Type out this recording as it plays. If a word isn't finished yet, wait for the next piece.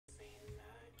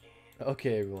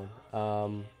Okay, everyone.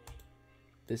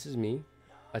 This is me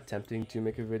attempting to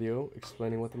make a video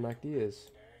explaining what the MACD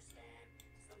is.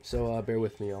 So bear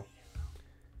with me, y'all.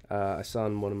 I saw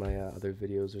in one of my other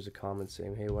videos there's a comment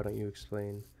saying, "Hey, why don't you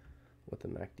explain what the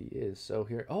MACD is?" So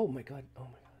here, oh my god, oh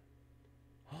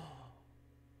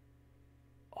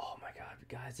my god,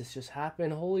 guys, this just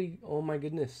happened. Holy, oh my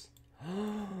goodness.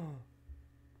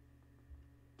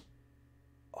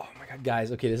 Oh my god,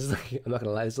 guys. Okay, this is like, I'm not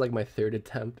gonna lie, this is like my third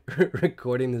attempt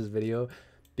recording this video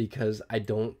because I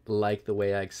don't like the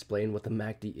way I explain what the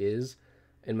MACD is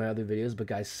in my other videos. But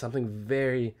guys, something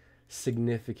very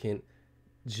significant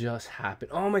just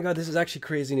happened. Oh my god, this is actually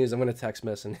crazy news. I'm gonna text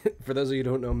Messin. For those of you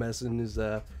who don't know, Messin is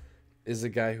the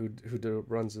guy who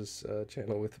runs this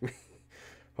channel with me.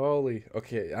 Holy,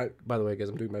 okay. By the way, guys,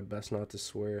 I'm doing my best not to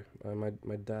swear. My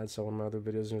dad saw one of my other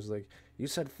videos and was like, "You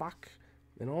said fuck."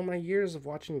 In all my years of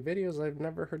watching videos, I've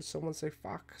never heard someone say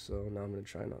fuck. So now I'm gonna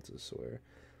try not to swear.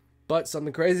 But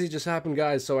something crazy just happened,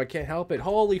 guys. So I can't help it.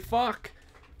 Holy fuck,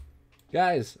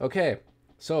 guys. Okay,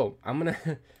 so I'm gonna.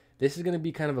 This is gonna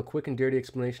be kind of a quick and dirty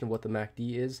explanation of what the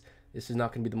MACD is. This is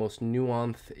not gonna be the most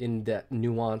nuanced,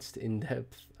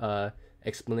 in-depth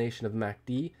explanation of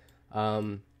MACD.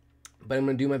 But I'm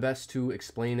going to do my best to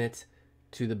explain it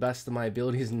to the best of my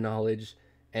abilities and knowledge.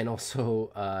 And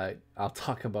also, I'll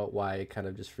talk about why I kind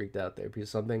of just freaked out there.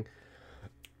 Because something...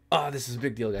 Oh, this is a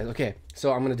big deal, guys. Okay,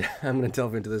 so I'm gonna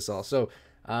delve into this all. So,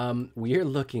 we are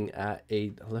looking at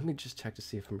a... Let me just check to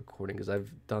see if I'm recording. Because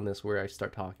I've done this where I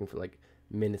start talking for like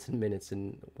minutes and minutes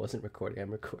and wasn't recording. I'm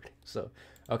recording. So,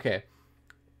 okay.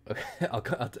 Okay,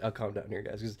 I'll calm down here,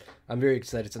 guys. Because I'm very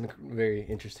excited. Something very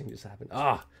interesting just happened.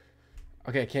 Ah!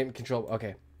 Okay, I can't control.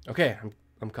 Okay,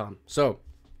 I'm calm. So,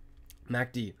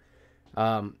 MACD.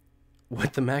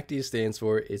 What the MACD stands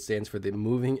for, it stands for the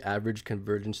Moving Average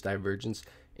Convergence Divergence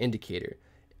Indicator.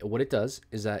 What it does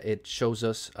is that it shows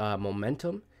us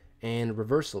momentum and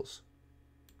reversals.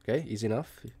 Okay, easy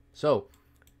enough. So,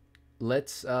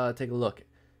 let's take a look.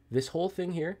 This whole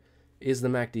thing here is the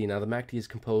MACD. Now, the MACD is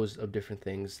composed of different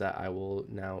things that I will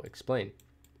now explain.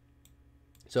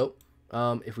 So,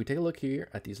 if we take a look here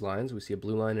at these lines, we see a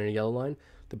blue line and a yellow line.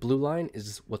 The blue line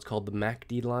is what's called the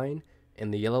MACD line,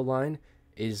 and the yellow line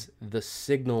is the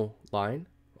signal line,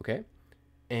 okay?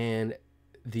 And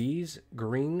these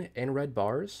green and red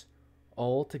bars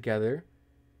all together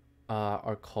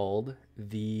are called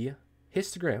the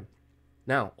histogram.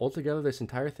 Now, altogether, this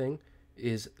entire thing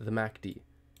is the MACD.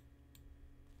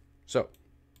 So,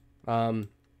 with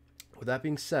that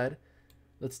being said,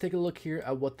 let's take a look here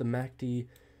at what the MACD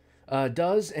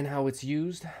does and how it's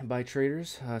used by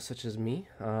traders such as me.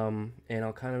 And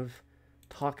I'll kind of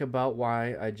talk about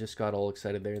why I just got all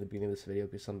excited there in the beginning of this video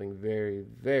because something very,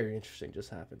 very interesting just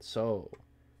happened. So,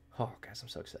 oh guys, I'm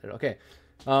so excited. Okay,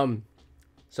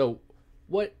 so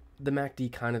what the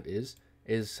MACD kind of is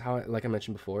how, like I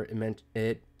mentioned before,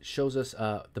 it shows us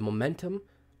the momentum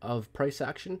of price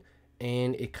action,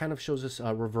 and it kind of shows us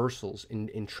reversals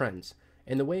in trends.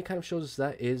 And the way it kind of shows us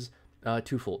that is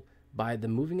twofold. By the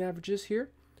moving averages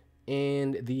here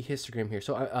and the histogram here.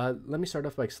 So let me start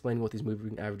off by explaining what these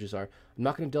moving averages are. I'm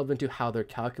not going to delve into how they're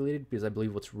calculated because I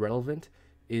believe what's relevant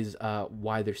is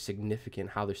why they're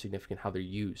significant, how they're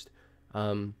used.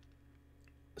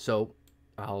 So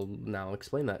I'll now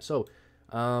explain that. So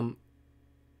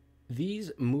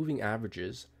these moving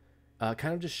averages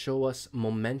kind of just show us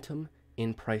momentum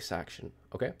in price action,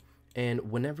 okay?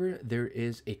 And whenever there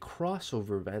is a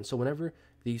crossover event, so whenever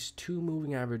these two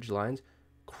moving average lines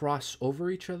cross over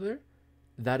each other,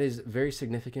 that is very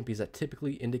significant because that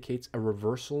typically indicates a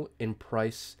reversal in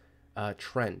price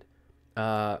trend.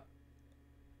 Also,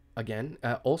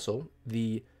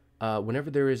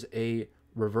 whenever there is a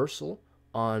reversal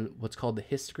on what's called the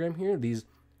histogram here, these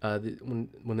when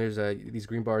there's these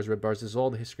green bars, red bars, this is all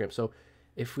the histogram. So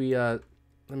if we let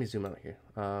me zoom out here.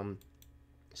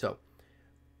 So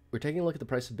we're taking a look at the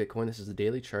price of Bitcoin. This is the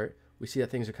daily chart. We see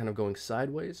that things are kind of going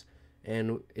sideways,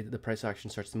 and the price action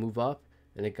starts to move up,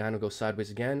 and it kind of goes sideways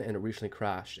again, and it recently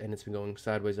crashed, and it's been going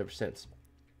sideways ever since.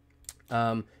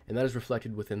 And that is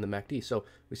reflected within the MACD. So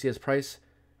we see as price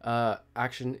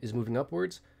action is moving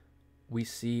upwards, we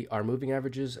see our moving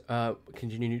averages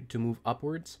continue to move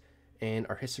upwards, and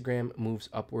our histogram moves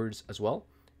upwards as well.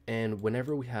 And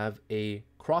whenever we have a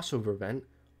crossover event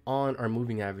on our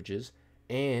moving averages,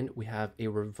 and we have a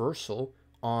reversal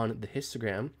on the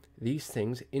histogram, these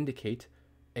things indicate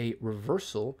a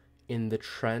reversal in the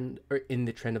trend, or in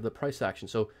the trend of the price action.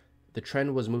 So the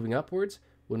trend was moving upwards.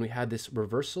 When we had this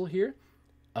reversal here,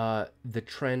 the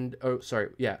trend,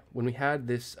 when we had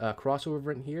this crossover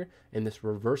event here and this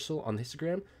reversal on the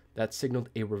histogram, that signaled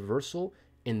a reversal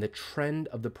in the trend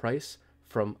of the price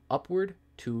from upward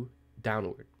to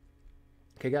downward.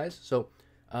 Okay, guys, so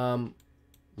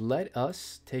let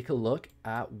us take a look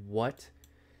at what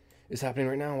is happening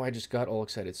right now. I just got all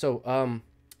excited. So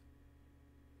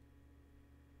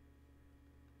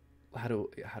how do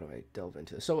I delve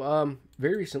into this? So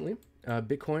very recently,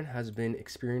 Bitcoin has been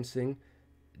experiencing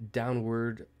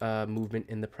downward movement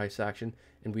in the price action,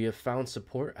 and we have found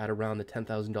support at around the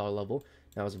 $10,000 level.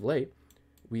 Now, as of late,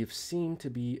 we have seemed to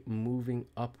be moving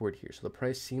upward here, so the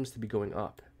price seems to be going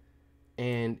up.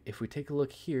 And if we take a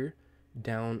look here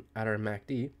down at our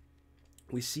MACD,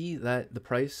 we see that the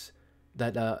price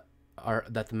that that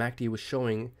the MACD was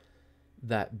showing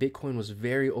that Bitcoin was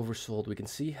very oversold. We can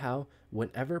see how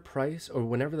whenever price or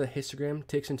whenever the histogram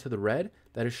ticks into the red,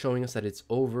 that is showing us that it's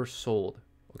oversold.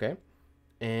 Okay,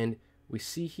 and we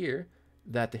see here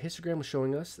that the histogram was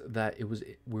showing us that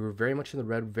we were very much in the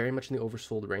red, very much in the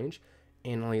oversold range,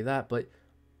 and not only that, but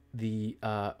the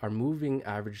our moving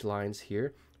average lines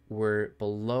here were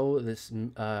below this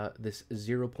this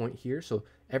 0 point here. So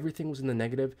everything was in the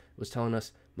negative. It was telling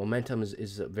us momentum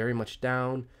is very much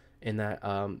down, and that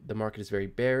the market is very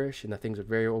bearish, and that things are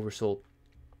very oversold.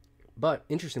 But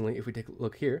interestingly, if we take a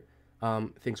look here,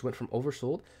 things went from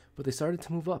oversold, but they started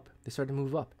to move up. They started to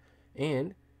move up,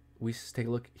 and we take a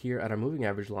look here at our moving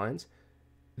average lines.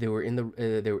 They were in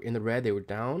the red. They were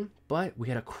down, but we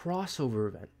had a crossover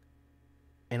event.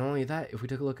 And only that, if we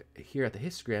take a look here at the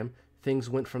histogram, things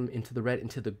went from into the red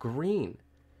into the green.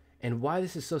 And why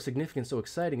this is so significant, so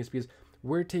exciting, is because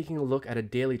we're taking a look at a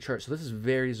daily chart. So this is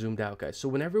very zoomed out, guys. So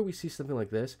whenever we see something like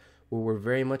this, where we're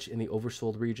very much in the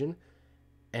oversold region,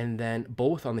 and then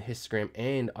both on the histogram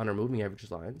and on our moving average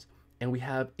lines, and we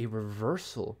have a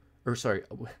reversal, or sorry,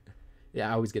 yeah,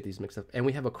 I always get these mixed up, and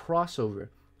we have a crossover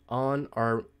on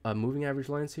our moving average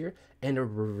lines here, and a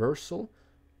reversal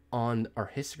on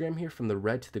our histogram here from the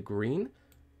red to the green,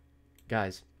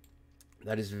 guys,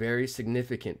 that is very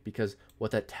significant, because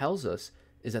what that tells us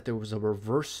is that there was a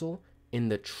reversal in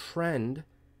the trend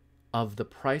of the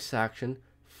price action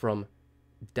from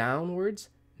downwards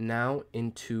now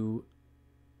into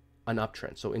an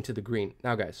uptrend, so into the green.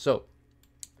 Now, guys, so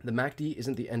the MACD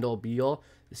isn't the end all be all.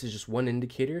 This is just one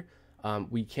indicator.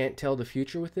 We can't tell the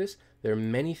future with this. There are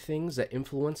many things that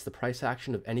influence the price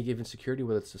action of any given security,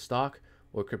 whether it's a stock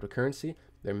or cryptocurrency.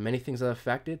 There are many things that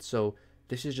affect it. So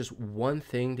this is just one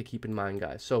thing to keep in mind,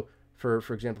 guys. So for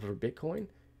example, for Bitcoin,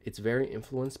 it's very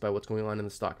influenced by what's going on in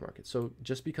the stock market. So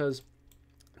just because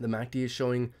the MACD is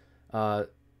showing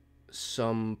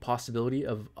some possibility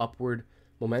of upward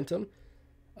momentum,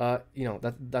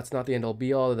 that's not the end all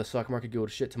be all. The stock market could go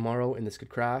to shit tomorrow and this could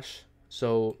crash.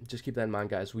 So just keep that in mind,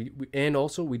 guys. And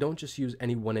also, we don't just use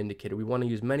any one indicator. We want to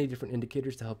use many different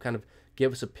indicators to help kind of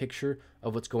give us a picture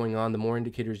of what's going on. The more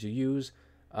indicators you use,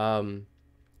 you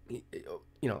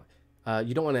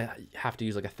don't want to have to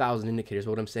use like 1,000 indicators.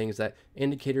 What I'm saying is that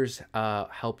indicators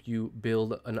help you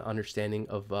build an understanding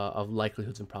of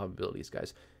likelihoods and probabilities,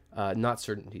 guys, not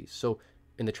certainties. So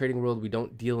in the trading world, we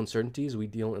don't deal in certainties. We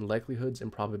deal in likelihoods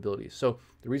and probabilities. So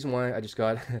the reason why I just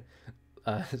got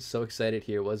so excited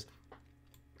here was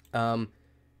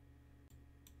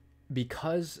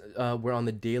because we're on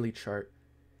the daily chart,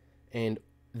 and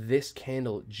this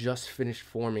candle just finished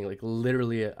forming, like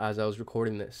literally as I was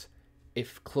recording this. It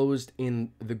closed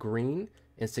in the green,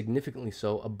 and significantly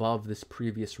so above this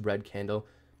previous red candle.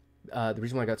 The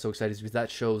reason why I got so excited is because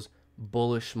that shows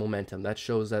bullish momentum. That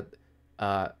shows that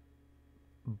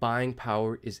buying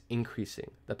power is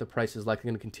increasing, that the price is likely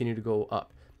going to continue to go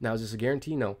up. Now, is this a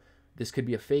guarantee? No. This could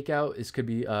be a fake out. This could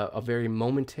be a very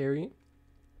momentary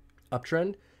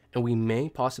uptrend, and we may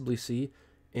possibly see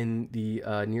in the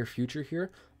near future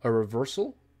here a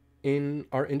reversal in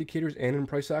our indicators and in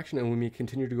price action, and we may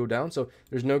continue to go down. So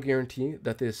there's no guarantee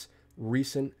that this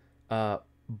recent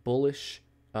bullish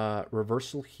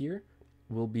reversal here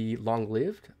will be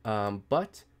long-lived.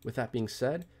 But with that being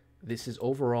said, this is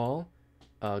overall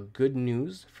good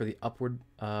news for the upward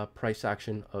price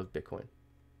action of Bitcoin.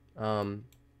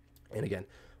 And again,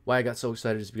 why I got so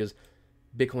excited is because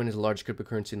Bitcoin is the largest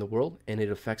cryptocurrency in the world, and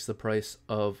it affects the price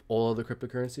of all other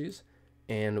cryptocurrencies.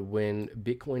 And when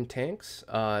Bitcoin tanks,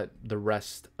 the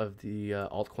rest of the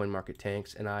altcoin market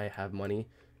tanks, and I have money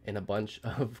in a bunch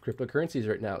of cryptocurrencies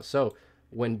right now. So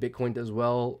when Bitcoin does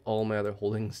well, all my other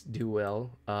holdings do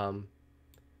well.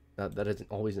 That isn't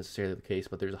always necessarily the case,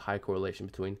 but there's a high correlation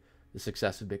between the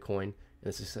success of Bitcoin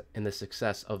and the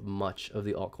success of much of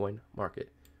the altcoin market.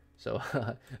 So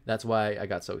that's why I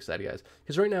got so excited, guys.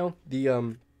 Because right now,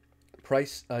 the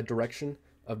price direction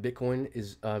of Bitcoin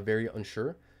is very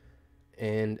unsure.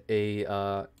 And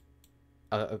a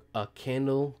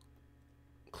candle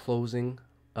closing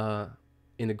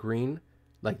in the green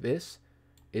like this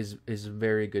is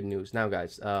very good news. Now,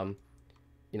 guys,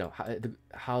 you know,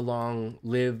 how long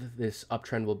live this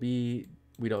uptrend will be,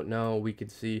 we don't know. We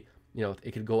could see, you know,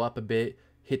 it could go up a bit,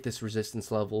 hit this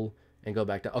resistance level, and go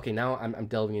back down. Okay, now I'm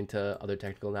delving into other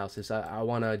technical analysis. I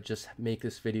want to just make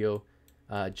this video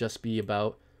just be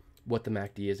about what the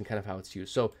MACD is and kind of how it's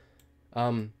used. So,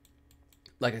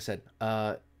 like I said,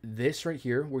 this right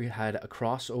here, we had a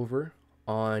crossover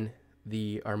on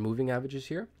our moving averages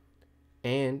here,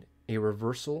 and a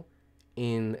reversal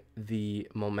in the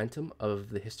momentum of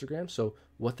the histogram. So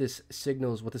what this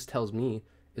signals, what this tells me,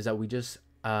 is that we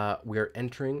are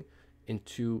entering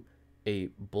into a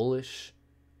bullish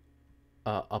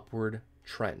upward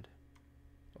trend.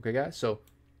 Okay, guys, so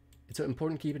it's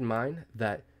important to keep in mind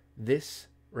that this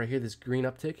right here, this green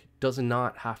uptick, does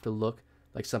not have to look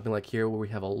like something like here where we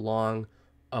have a long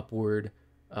upward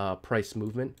price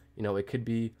movement. You know, it could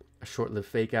be a short-lived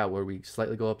fake out where we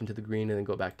slightly go up into the green and then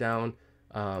go back down.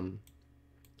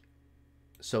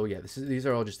 So yeah, these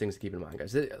are all just things to keep in mind,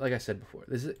 guys. Like I said before,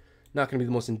 this is not going to be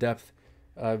the most in-depth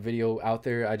video out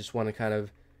there. I just want to kind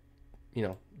of, you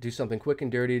know, do something quick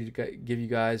and dirty to give you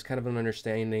guys kind of an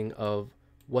understanding of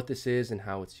what this is and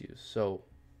how it's used. So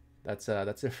that's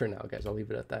it for now, guys. I'll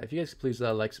leave it at that. If you guys please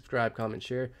like, subscribe, comment,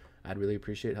 share, I'd really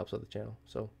appreciate it. It helps out the channel.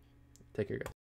 So take care, guys.